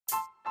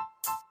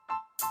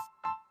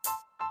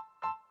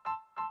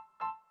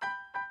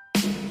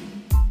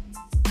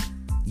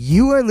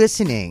You are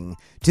listening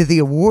to the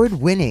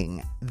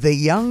award-winning The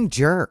Young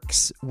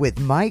Jerks with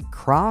Mike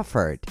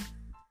Crawford.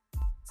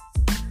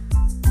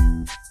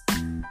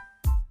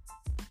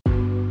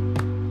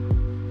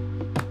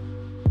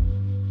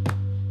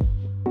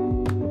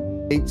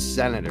 State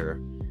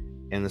senator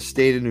in the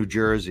state of New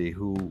Jersey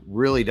who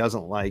really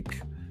doesn't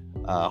like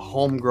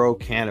home-grow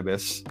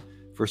cannabis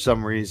for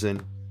some reason,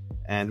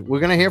 and we're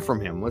going to hear from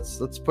him.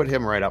 Let's put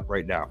him right up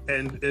right now.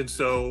 And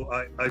so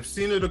I've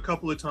seen it a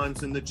couple of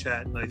times in the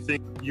chat, and I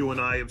think you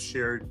and I have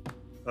shared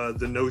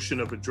the notion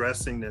of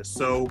addressing this.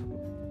 So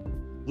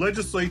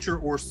legislature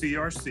or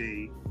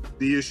CRC,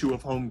 the issue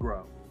of home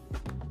grow.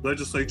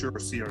 Legislature or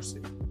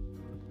CRC?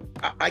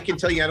 I can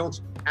tell you I don't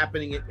see it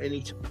happening at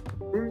any time.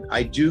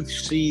 I do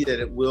see that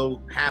it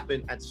will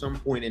happen at some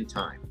point in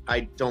time.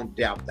 I don't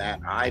doubt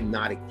that. I'm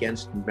not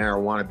against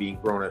marijuana being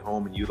grown at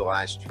home and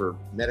utilized for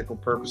medical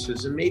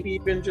purposes and maybe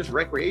even just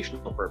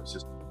recreational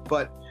purposes.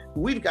 But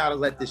we've got to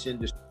let this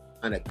industry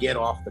kind of get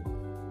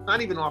not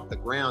even off the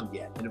ground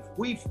yet. And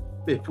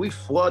if we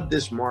flood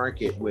this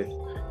market with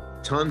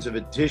tons of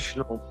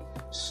additional,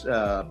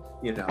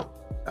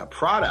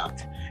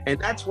 product, and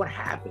that's what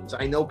happens.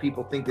 I know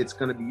people think it's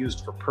going to be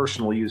used for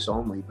personal use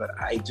only, but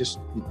it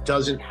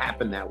doesn't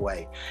happen that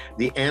way.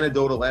 The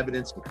anecdotal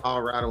evidence in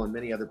Colorado and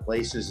many other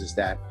places is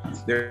that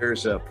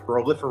there's a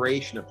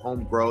proliferation of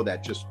home grow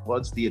that just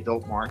floods the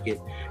adult market,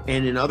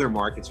 and in other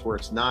markets where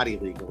it's not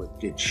illegal,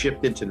 it's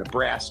shipped into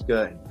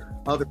Nebraska and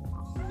other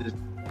places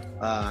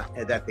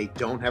that they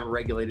don't have a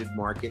regulated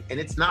market, and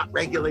it's not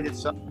regulated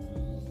substance.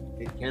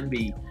 It can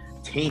be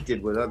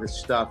tainted with other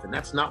stuff, and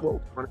that's not what we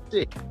want to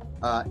see.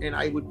 And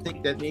I would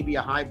think that maybe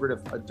a hybrid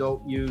of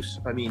adult use,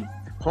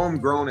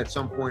 homegrown at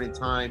some point in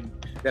time,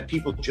 that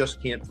people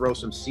just can't throw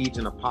some seeds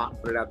in a pot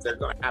and put it out there. They're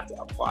going to have to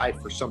apply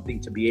for something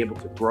to be able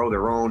to grow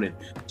their own and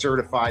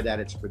certify that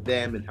it's for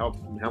them and how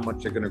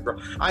much they're going to grow.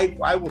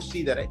 I will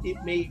see that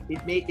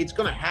it's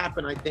going to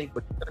happen, I think,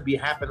 but it's going to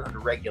happen under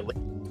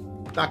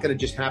regulation. It's not going to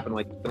just happen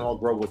like you can all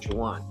grow what you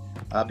want.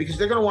 Because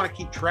they're going to want to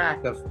keep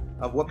track of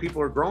what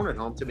people are growing at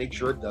home to make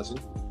sure it doesn't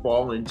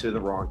fall into the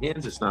wrong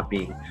hands. It's not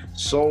being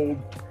sold.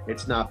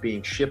 It's not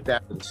being shipped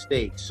out of the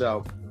state.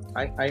 So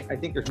I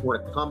think there's more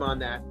to come on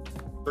that.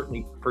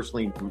 Certainly,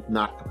 personally,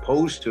 not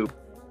opposed to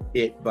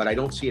it, but I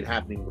don't see it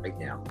happening right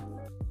now.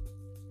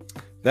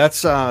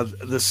 That's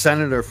the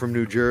senator from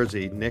New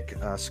Jersey, Nick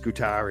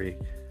Scutari.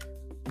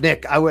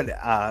 Nick, I would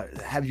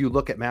have you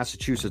look at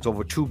Massachusetts,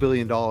 over $2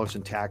 billion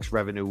in tax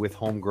revenue with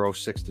home grow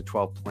 6 to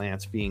 12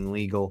 plants being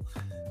legal.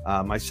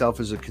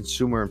 Myself as a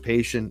consumer and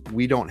patient,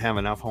 we don't have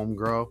enough home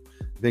grow.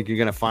 I think you're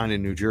going to find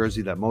in New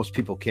Jersey that most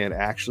people can't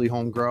actually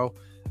home grow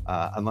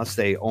unless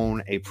they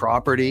own a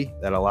property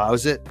that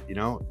allows it. You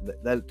know,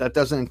 that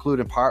doesn't include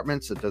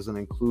apartments. It doesn't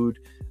include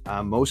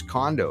most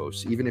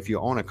condos. Even if you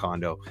own a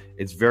condo,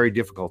 it's very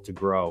difficult to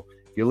grow.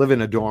 If you live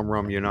in a dorm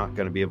room, you're not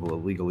going to be able to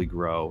legally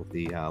grow.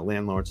 The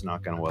landlord's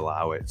not going to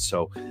allow it.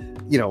 So,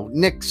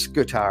 Nick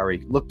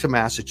Scutari, look to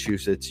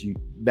Massachusetts.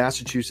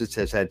 Massachusetts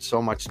has had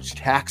so much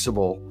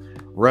taxable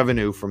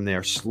revenue from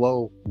their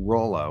slow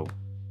rollout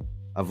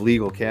of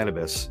legal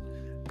cannabis.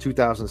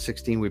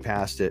 2016, we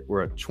passed it.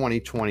 We're at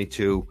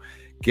 2022.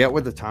 Get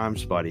with the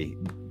times, buddy.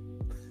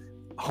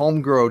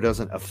 Home grow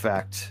doesn't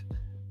affect,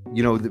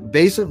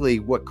 basically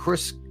what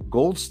Chris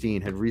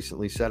Goldstein had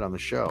recently said on the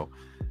show,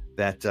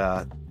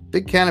 that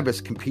big cannabis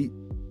compete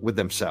with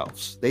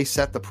themselves. They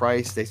set the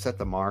price, they set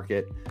the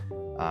market.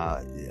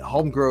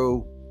 Home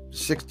grow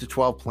 6 to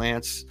 12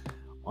 plants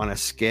on a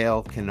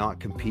scale cannot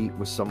compete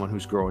with someone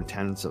who's growing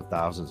tens of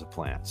thousands of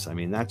plants. I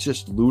mean, that's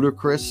just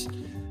ludicrous.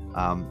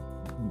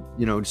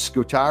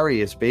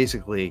 Scutari is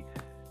basically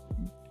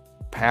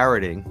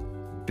parroting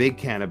big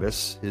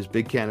cannabis, his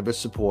big cannabis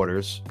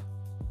supporters,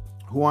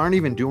 who aren't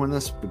even doing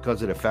this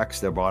because it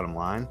affects their bottom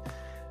line.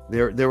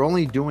 They're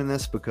only doing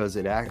this because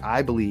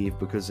I believe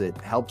because it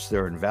helps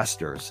their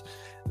investors.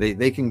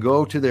 They can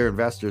go to their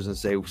investors and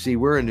say, see,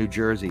 we're in New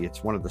Jersey.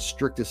 It's one of the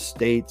strictest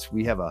states.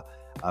 We have a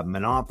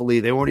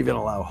monopoly. They won't even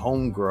allow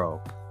home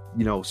grow,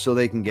 so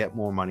they can get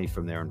more money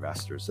from their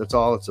investors. That's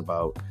all it's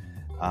about.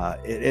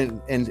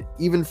 And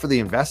even for the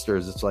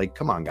investors, it's like,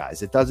 come on,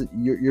 guys, it doesn't.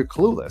 You're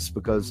clueless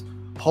because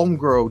home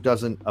grow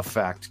doesn't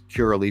affect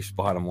Curaleaf's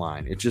bottom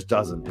line. It just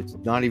doesn't. It's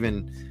not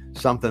even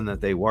something that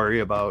they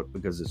worry about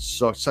because it's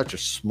such a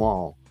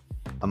small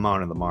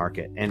amount of the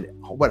market. And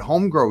what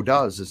home grow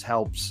does is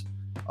helps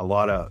a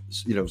lot of,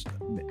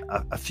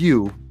 a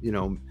few,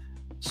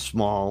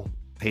 small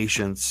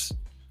patients,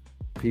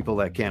 people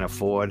that can't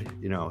afford,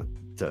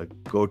 to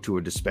go to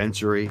a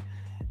dispensary.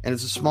 And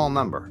it's a small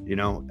number,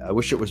 I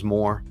wish it was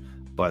more,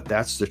 but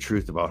that's the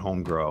truth about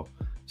home grow.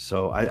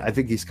 So I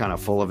think he's kind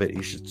of full of it.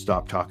 He should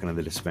stop talking to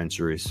the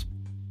dispensaries.